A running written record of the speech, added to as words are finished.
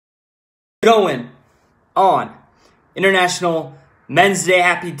Going on International Men's Day.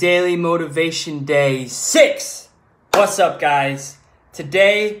 Happy Daily Motivation Day 6. What's up, guys?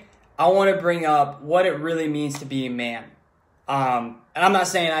 Today I want to bring up what it really means to be a man. And I'm not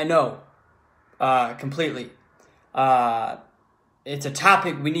saying I know completely. It's a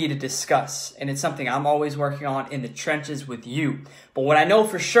topic we need to discuss, and it's something I'm always working on in the trenches with you. But what I know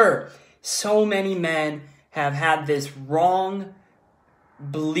for sure, so many men have had this wrong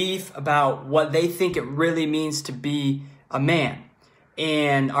belief about what they think it really means to be a man.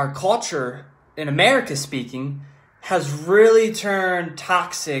 And our culture, in America speaking, has really turned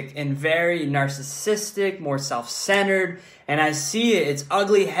toxic and very narcissistic, more self-centered. And I see it, its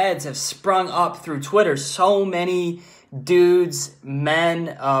ugly heads have sprung up through Twitter. So many dudes, men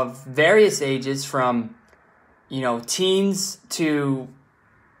of various ages, from, teens to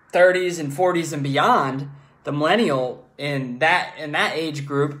 30s and 40s and beyond, the millennial in that age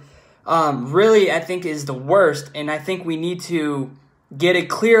group, really I think is the worst. And I think we need to get a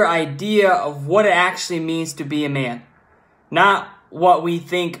clear idea of what it actually means to be a man, not what we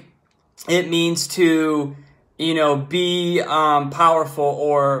think it means to, be powerful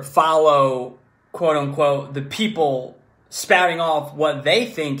or follow, quote unquote, the people spouting off what they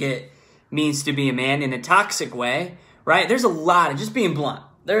think it means to be a man in a toxic way, right? There's a lot of, just being blunt,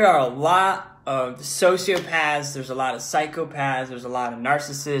 there are a lot of sociopaths, there's a lot of psychopaths, there's a lot of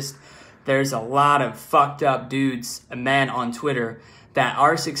narcissists, there's a lot of fucked up dudes and men on Twitter that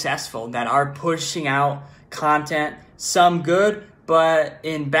are successful, that are pushing out content, some good, but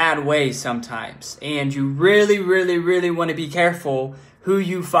in bad ways sometimes. And you really, really, really want to be careful who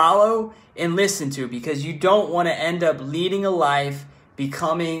you follow and listen to, because you don't want to end up leading a life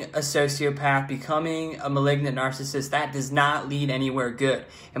becoming a sociopath, becoming a malignant narcissist. That does not lead anywhere good.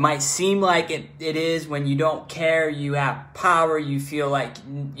 It might seem like it is when you don't care, you have power, you feel like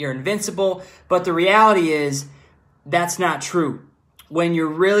you're invincible, but the reality is that's not true. When you're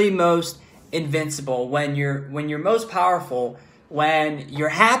really most invincible, when you're most powerful, when you're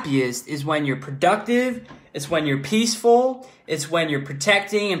happiest is when you're productive, it's when you're peaceful, it's when you're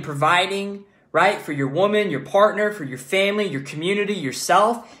protecting and providing, right? For your woman, your partner, for your family, your community,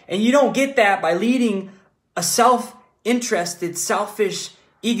 yourself. And you don't get that by leading a self-interested, selfish,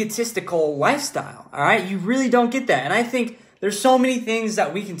 egotistical lifestyle, all right? You really don't get that. And I think there's so many things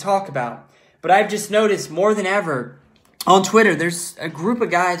that we can talk about. But I've just noticed more than ever on Twitter, there's a group of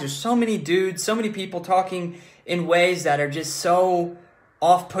guys, there's so many dudes, so many people talking in ways that are just so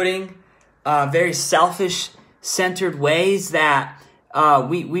off-putting, very selfish-centered ways that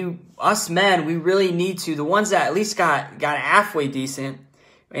us men, we really need to, the ones that at least got halfway decent,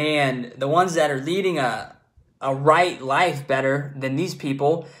 and the ones that are leading a right life better than these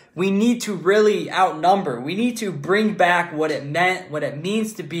people, we need to really outnumber. We need to bring back what it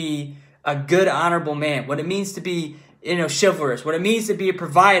means to be a good, honorable man, what it means to be, chivalrous, what it means to be a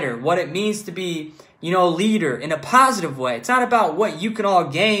provider, what it means to be, a leader in a positive way. It's not about what you can all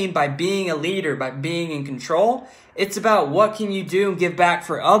gain by being a leader, by being in control. It's about what can you do and give back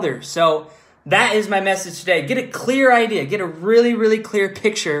for others. So that is my message today. Get a clear idea. Get a really, really clear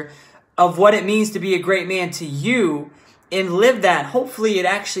picture of what it means to be a great man to you and live that. Hopefully it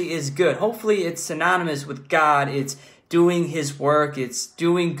actually is good. Hopefully it's synonymous with God. It's doing his work. It's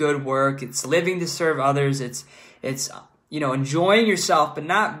doing good work. It's living to serve others. It's enjoying yourself, but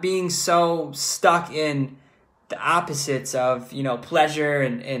not being so stuck in the opposites of, pleasure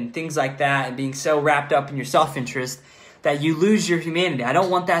and things like that, and being so wrapped up in your self-interest that you lose your humanity. I don't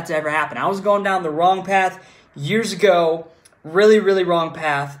want that to ever happen. I was going down the wrong path years ago, really, really wrong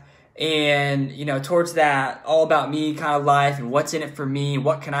path. And, towards that all about me kind of life and what's in it for me,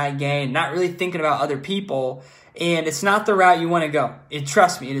 what can I gain, not really thinking about other people. And it's not the route you want to go.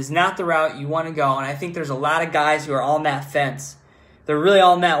 Trust me, it is not the route you want to go. And I think there's a lot of guys who are on that fence. They're really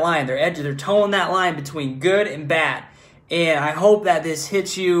on that line. They're towing that line between good and bad. And I hope that this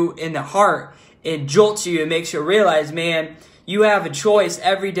hits you in the heart. It jolts you and makes you realize, man, you have a choice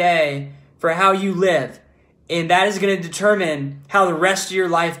every day for how you live. And that is going to determine how the rest of your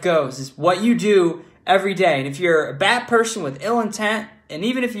life goes, is what you do every day. And if you're a bad person with ill intent, and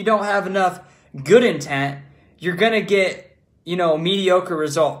even if you don't have enough good intent, you're going to get, mediocre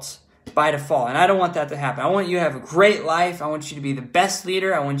results by default. And I don't want that to happen. I want you to have a great life. I want you to be the best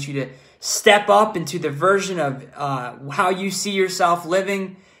leader. I want you to step up into the version of how you see yourself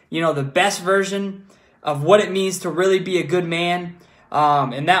living, the best version of what it means to really be a good man.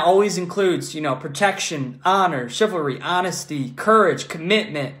 And that always includes, protection, honor, chivalry, honesty, courage,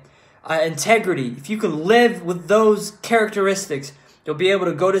 commitment, integrity. If you can live with those characteristics, you'll be able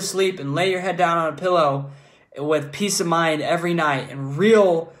to go to sleep and lay your head down on a pillow with peace of mind every night and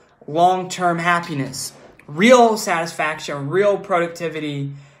real long-term happiness, real satisfaction, real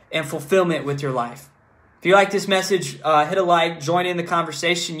productivity, and fulfillment with your life. If you like this message, hit a like, join in the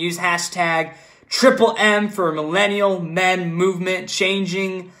conversation, use hashtag #M for Millennial Men Movement,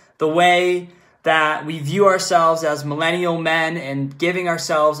 changing the way that we view ourselves as millennial men and giving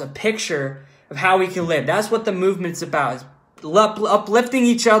ourselves a picture of how we can live. That's what the movement's about, is uplifting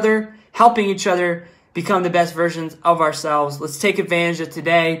each other, helping each other become the best versions of ourselves. Let's take advantage of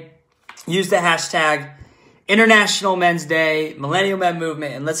today. Use the hashtag International Men's Day, Millennial Men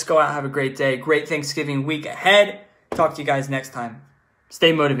Movement, and let's go out and have a great day. Great Thanksgiving week ahead. Talk to you guys next time.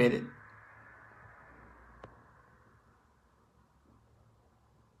 Stay motivated.